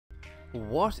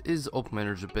What is up, my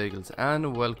bagels,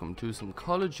 and welcome to some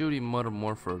Call of Duty Modern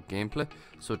Warfare gameplay.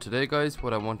 So today guys,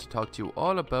 what I want to talk to you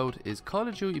all about is Call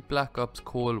of Duty Black Ops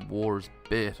Cold War's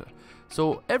beta.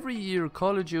 So every year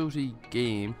Call of Duty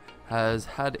game has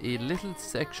had a little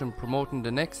section promoting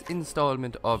the next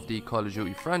installment of the Call of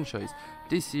Duty franchise.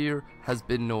 This year has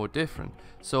been no different.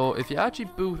 So if you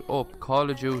actually boot up Call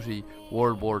of Duty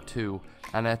World War II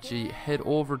and actually head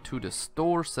over to the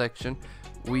store section,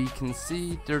 we can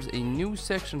see there's a new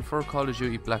section for Call of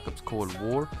Duty Black Ops Cold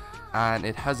War, and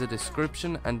it has a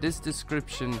description, and this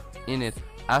description in it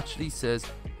actually says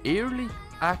early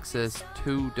access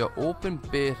to the open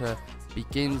beta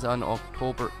begins on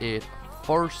October 8th,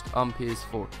 first on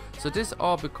PS4. So this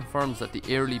all but confirms that the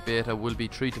early beta will be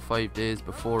 3 to 5 days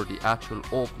before the actual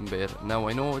open beta. Now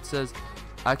I know it says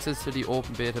access to the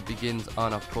open beta begins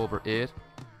on October 8th.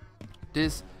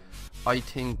 This I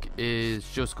think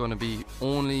is just going to be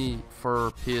only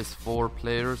for PS4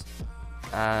 players,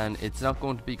 and it's not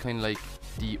going to be kind of like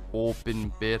the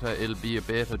open beta. It'll be a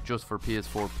beta just for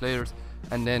PS4 players,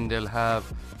 and then they'll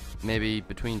have maybe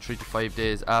between 3 to 5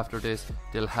 days after this,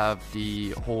 they'll have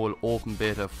the whole open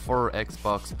beta for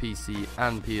Xbox, PC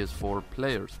and PS4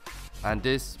 players. And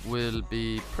this will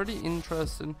be pretty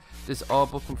interesting. This all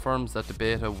but confirms that the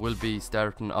beta will be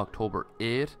starting October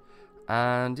 8th.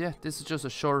 And yeah, this is just a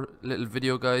short little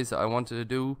video guys that I wanted to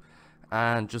do,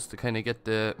 and just to kind of get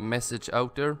the message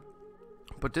out there.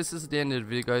 But this is the end of the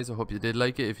video guys. I hope you did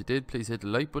like it. If you did, please hit the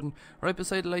like button. Right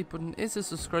beside the like button is a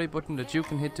subscribe button that you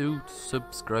can hit to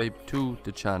subscribe to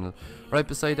the channel. Right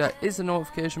beside that is a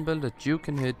notification bell that you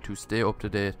can hit to stay up to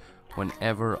date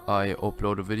whenever I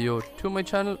upload a video to my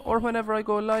channel, or whenever I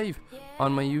go live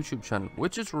on my YouTube channel,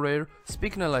 which is rare.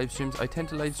 Speaking of live streams, I tend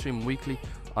to live stream weekly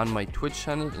on my Twitch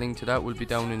channel. Link to that will be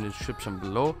down in the description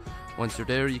below. Once you're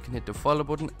there, you can hit the follow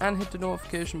button and hit the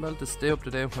notification bell to stay up to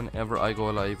date whenever I go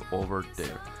live over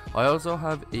there. I also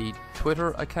have a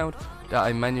Twitter account that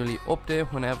I manually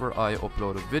update whenever I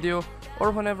upload a video,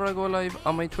 or whenever I go live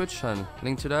on my Twitch channel.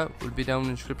 Link to that will be down in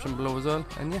the description below as well.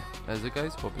 And yeah, that's it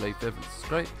guys. Hope you like, favorite,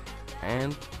 subscribe,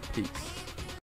 and peace.